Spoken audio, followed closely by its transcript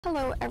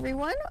Hello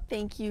everyone,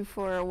 thank you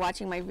for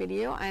watching my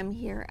video. I'm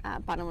here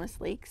at Bottomless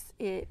Lakes.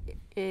 It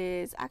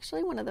is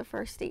actually one of the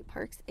first state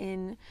parks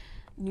in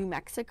New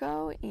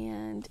Mexico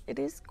and it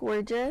is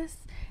gorgeous.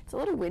 It's a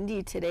little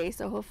windy today,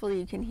 so hopefully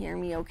you can hear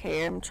me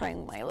okay. I'm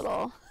trying my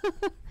little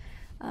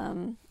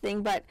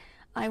thing, but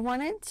I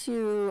wanted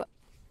to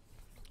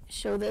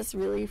show this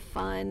really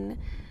fun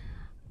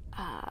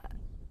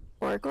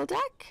Oracle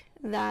deck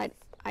that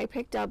I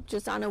picked up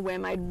just on a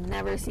whim. I'd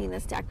never seen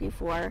this deck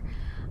before.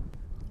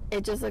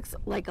 It just looks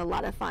like a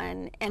lot of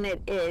fun, and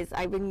it is.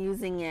 I've been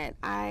using it.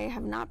 I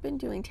have not been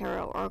doing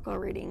tarot oracle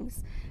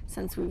readings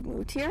since we've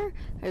moved here.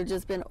 I've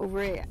just been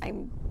over it.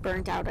 I'm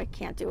burnt out. I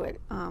can't do it.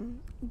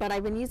 But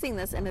I've been using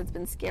this, and it's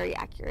been scary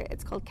accurate.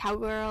 It's called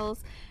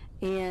Cowgirls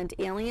and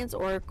Aliens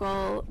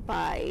Oracle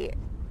by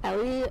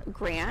Ellie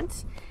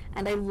Grant,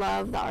 and I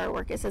love the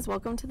artwork. It says,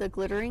 "Welcome to the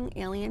glittering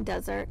alien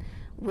desert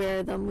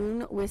where the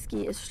moon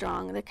whiskey is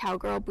strong, the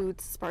cowgirl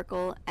boots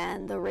sparkle,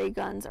 and the ray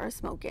guns are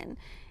smoking.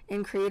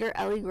 In creator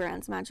Ellie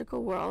Grant's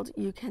magical world,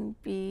 you can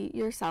be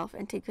yourself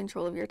and take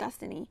control of your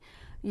destiny.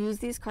 Use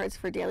these cards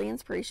for daily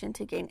inspiration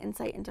to gain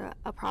insight into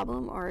a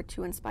problem or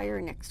to inspire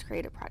your next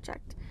creative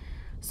project.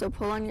 So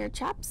pull on your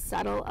chaps,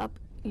 saddle up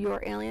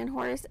your alien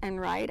horse, and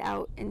ride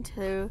out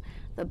into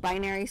the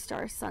binary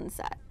star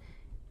sunset."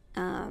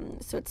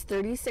 So it's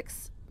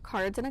 36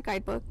 cards in a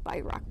guidebook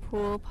by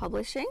Rockpool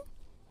Publishing.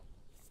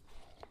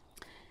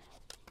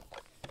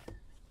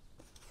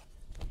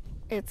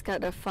 It's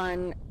got a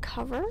fun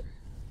cover.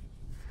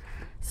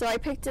 So I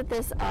picked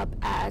this up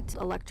at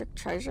Electric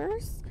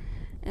Treasures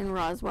in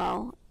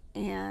Roswell,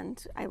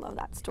 and I love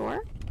that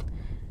store.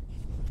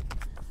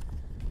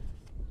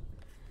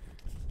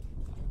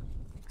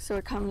 So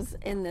it comes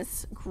in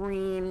this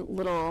green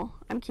little,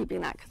 I'm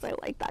keeping that because I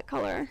like that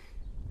color.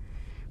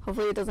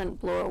 Hopefully it doesn't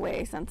blow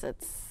away since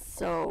it's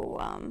so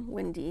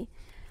windy.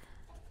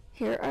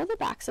 Here are the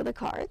backs of the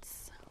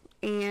cards,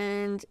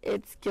 and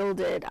it's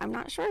gilded. I'm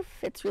not sure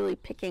if it's really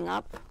picking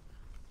up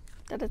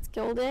that it's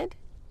gilded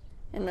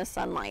in the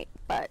sunlight,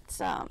 but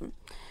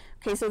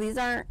okay, so these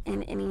aren't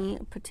in any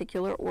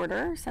particular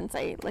order since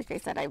like I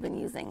said, I've been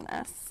using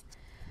this.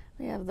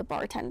 We have the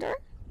bartender,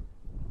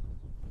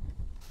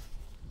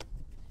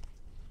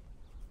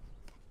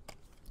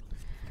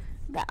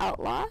 the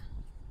outlaw,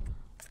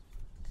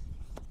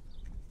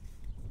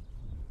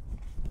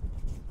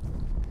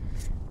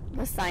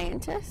 the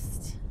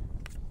scientist,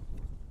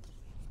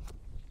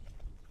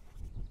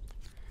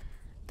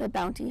 the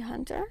bounty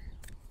hunter,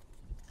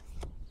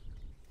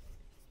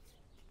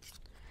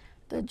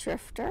 the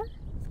drifter,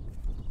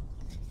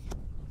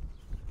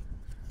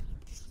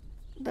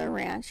 the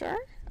rancher.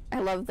 I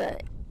love the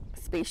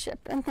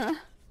spaceship in the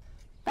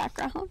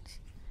background,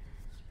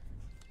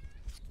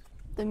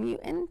 the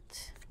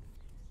mutant,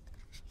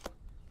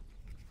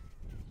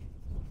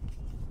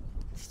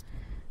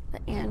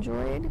 the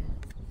android,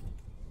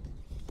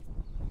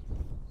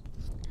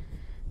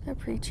 the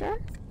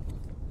preacher,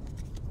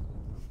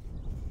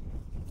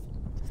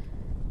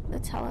 the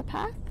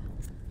telepath.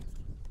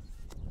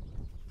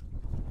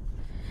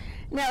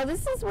 Now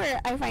this is where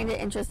I find it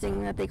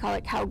interesting that they call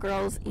it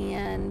Cowgirls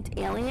and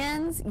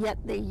Aliens, yet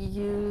they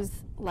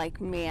use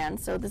like man.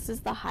 So this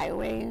is the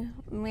highway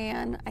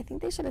man. I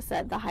think they should have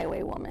said the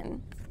highway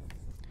woman,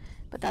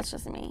 but that's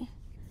just me.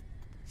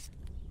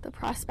 The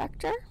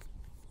prospector,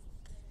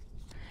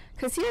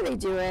 because here they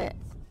do it.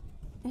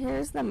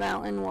 Here's the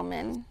mountain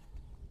woman.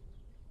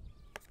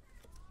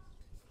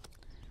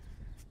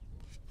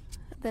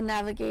 The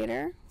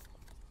navigator,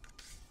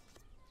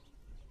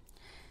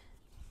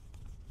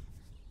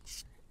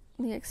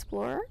 the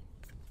explorer,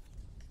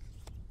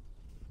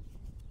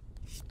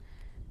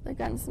 the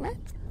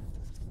gunsmith,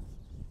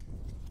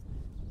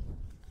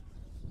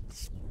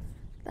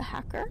 the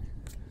hacker,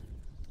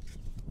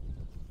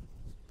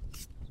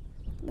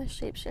 the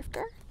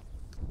shapeshifter.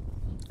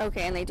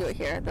 Okay, and they do it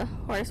here. The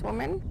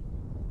horsewoman,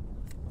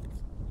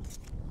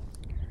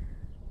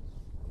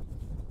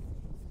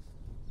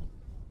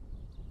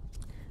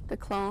 the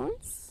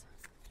clones,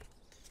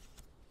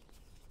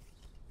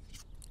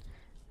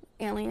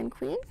 alien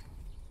queen,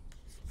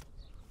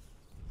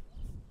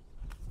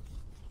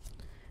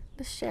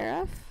 the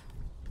sheriff,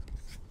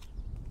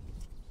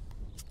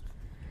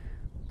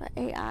 the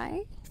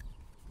AI,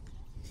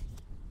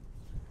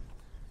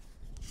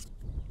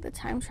 the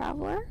time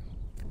traveler,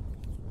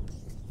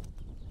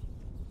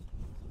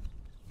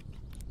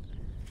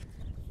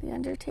 the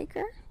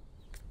undertaker.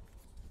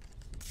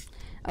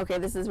 Okay,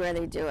 this is where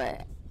they do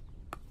it.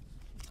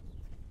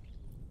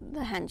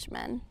 The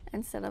henchmen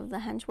instead of the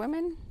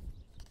henchwomen,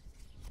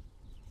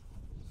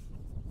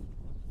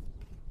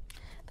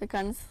 the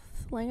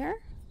gunslinger,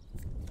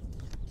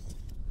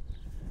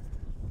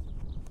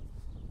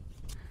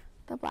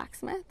 the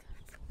blacksmith,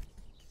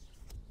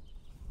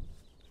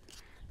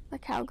 the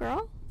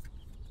cowgirl,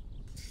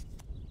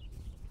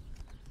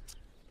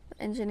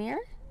 the engineer,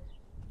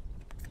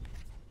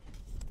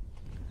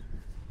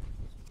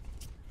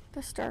 the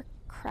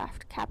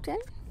starcraft captain,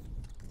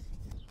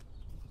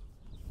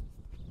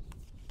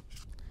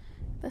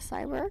 the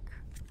cyborg,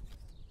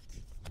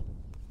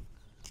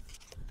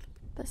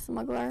 the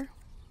smuggler,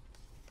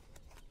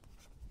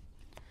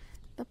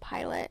 the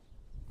pilot,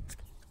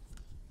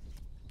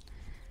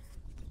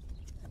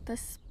 the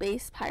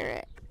space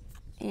pirate,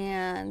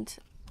 and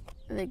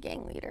the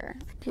gang leader.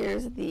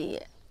 Here's the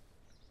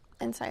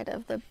inside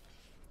of the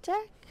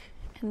deck,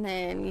 and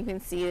then you can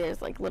see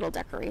there's like little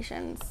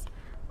decorations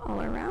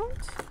all around.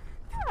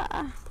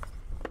 Yeah.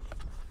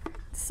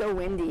 It's so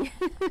windy.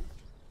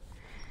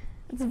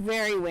 It's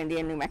very windy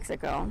in New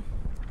Mexico.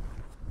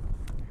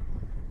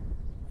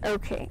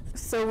 Okay,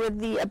 so with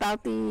the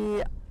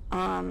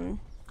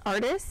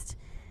artist,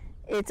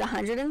 it's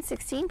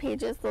 116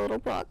 pages, the little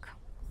book,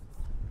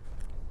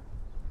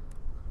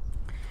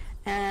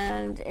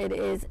 and it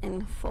is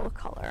in full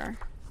color.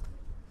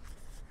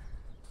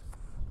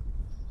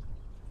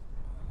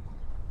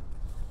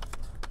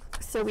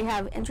 So we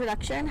have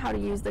introduction, how to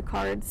use the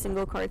cards,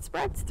 single card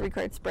spreads,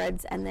 3-card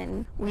spreads, and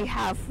then we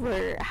have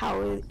for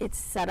how it's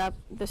set up,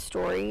 the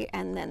story,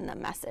 and then the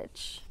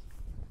message,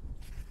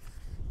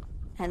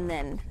 and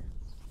then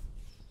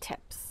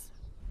tips.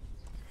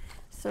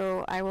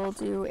 So I will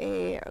do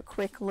a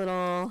quick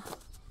little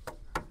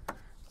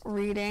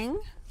reading,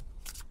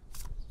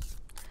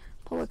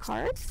 pull a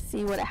card,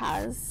 see what it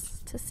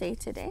has to say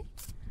today.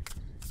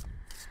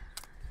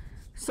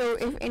 So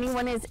if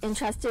anyone is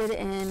interested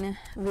in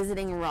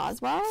visiting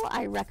Roswell,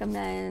 I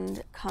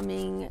recommend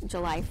coming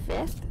July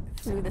 5th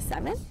through the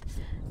 7th.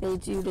 They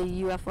do the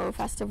UFO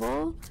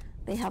Festival.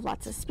 They have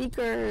lots of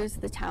speakers.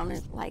 The town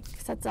like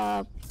sets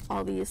up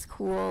all these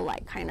cool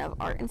like kind of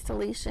art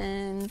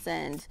installations,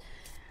 and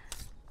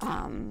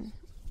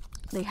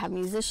they have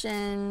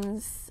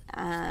musicians,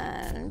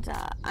 and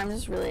I'm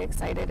just really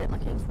excited and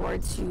looking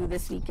forward to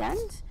this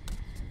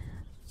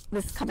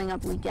coming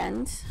up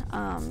weekend.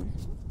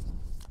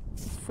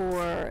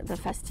 For the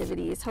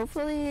festivities.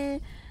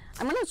 Hopefully,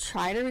 I'm going to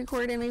try to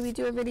record and maybe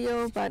do a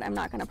video, but I'm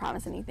not going to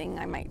promise anything.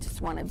 I might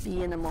just want to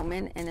be in the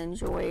moment and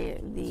enjoy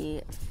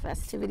the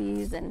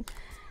festivities and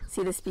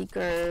see the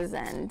speakers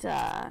and,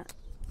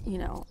 you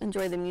know,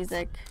 enjoy the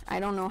music. I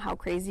don't know how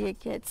crazy it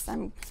gets.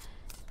 You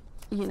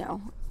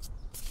know,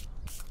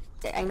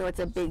 I know it's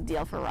a big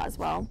deal for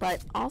Roswell,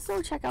 but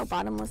also check out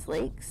Bottomless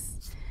Lakes.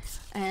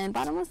 And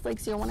Bottomless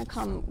Lakes, you'll want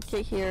to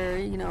get here,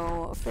 you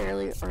know,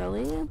 fairly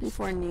early,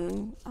 before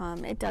noon.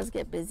 It does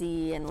get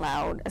busy and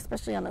loud,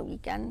 especially on the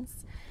weekends.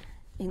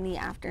 In the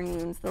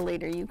afternoons, the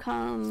later you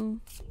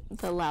come,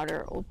 the louder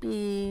it will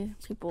be.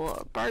 People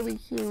are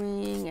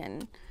barbecuing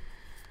and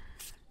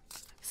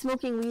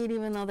smoking weed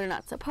even though they're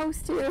not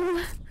supposed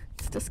to.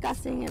 It's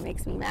disgusting. It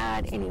makes me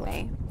mad.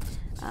 Anyway,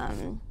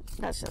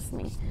 that's just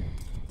me.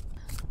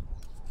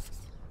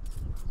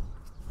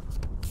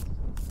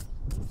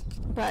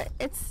 But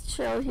it's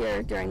chill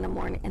here during the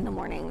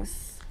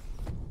mornings.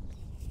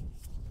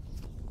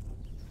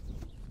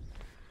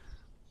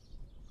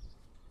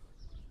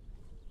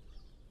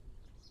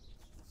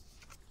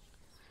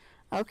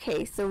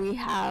 Okay, so we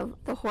have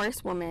the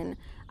horsewoman.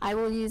 I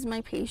will use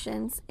my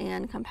patience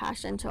and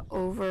compassion to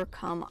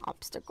overcome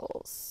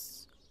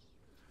obstacles.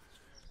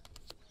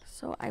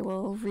 So I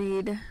will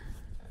read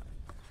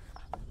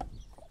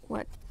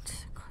what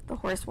the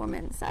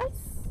horsewoman says.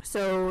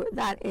 So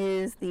that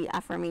is the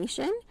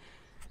affirmation.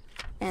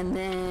 And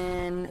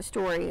then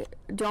story,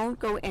 don't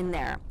go in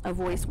there, a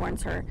voice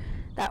warns her.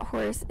 That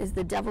horse is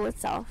the devil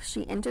itself.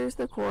 She enters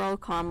the corral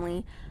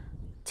calmly,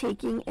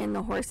 taking in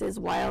the horse's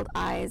wild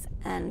eyes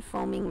and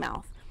foaming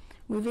mouth.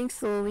 Moving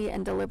slowly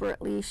and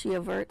deliberately, she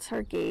averts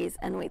her gaze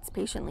and waits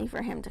patiently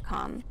for him to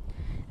come.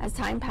 As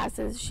time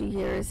passes, she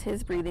hears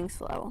his breathing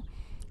slow.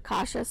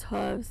 Cautious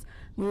hooves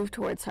move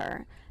towards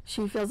her.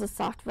 She feels a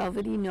soft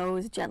velvety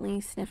nose gently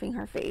sniffing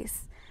her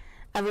face.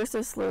 Ever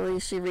so slowly,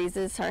 she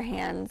raises her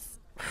hands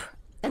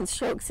and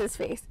strokes his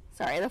face.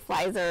 Sorry, the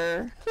flies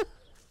are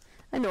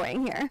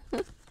annoying here.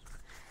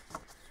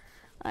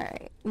 All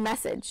right,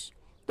 message.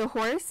 The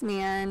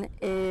horseman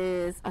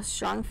is a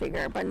strong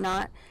figure, but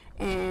not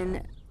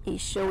in a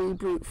showy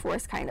brute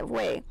force kind of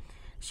way.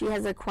 She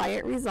has a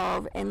quiet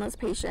resolve, endless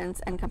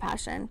patience, and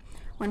compassion.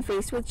 When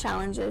faced with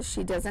challenges,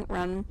 she doesn't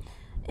run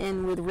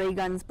in with ray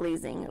guns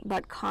blazing,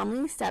 but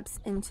calmly steps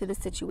into the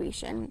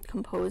situation,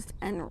 composed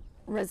and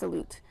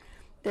resolute.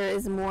 There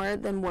is more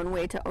than one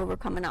way to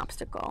overcome an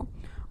obstacle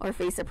or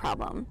face a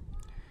problem.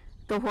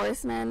 The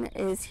horseman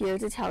is here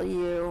to tell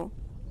you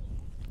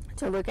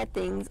to look at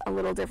things a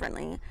little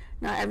differently.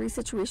 Not every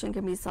situation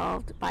can be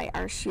solved by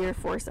our sheer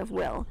force of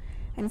will.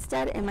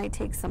 Instead, it might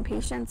take some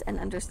patience and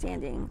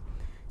understanding.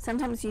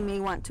 Sometimes you may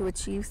want to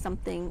achieve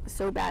something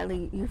so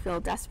badly you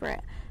feel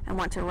desperate and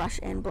want to rush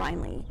in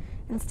blindly.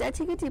 Instead,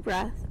 take a deep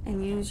breath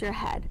and use your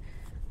head,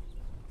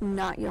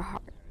 not your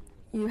heart.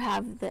 You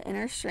have the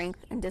inner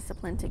strength and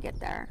discipline to get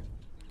there.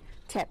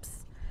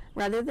 Tips.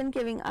 Rather than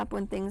giving up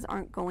when things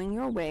aren't going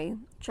your way,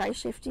 try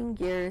shifting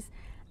gears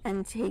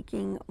and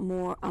taking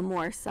a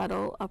more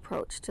subtle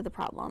approach to the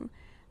problem.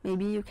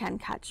 Maybe you can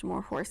catch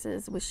more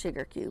horses with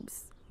sugar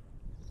cubes.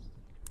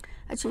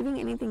 Achieving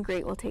anything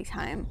great will take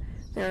time.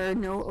 There are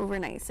no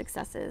overnight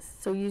successes,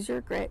 so use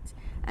your grit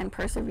and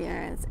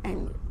perseverance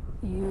and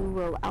you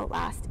will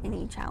outlast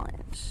any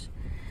challenge.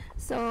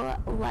 So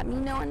let me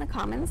know in the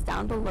comments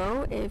down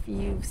below if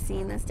you've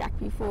seen this deck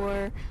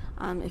before,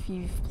 if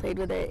you've played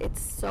with it.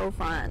 It's so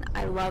fun.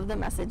 I love the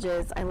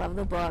messages. I love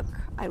the book.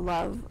 I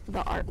love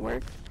the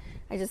artwork.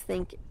 I just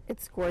think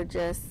it's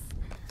gorgeous.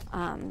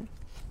 So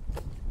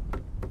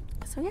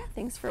yeah,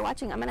 thanks for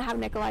watching. I'm gonna have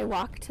Nikolai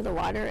walk to the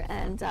water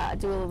and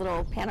do a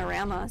little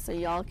panorama so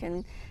y'all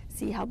can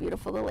see how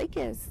beautiful the lake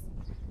is.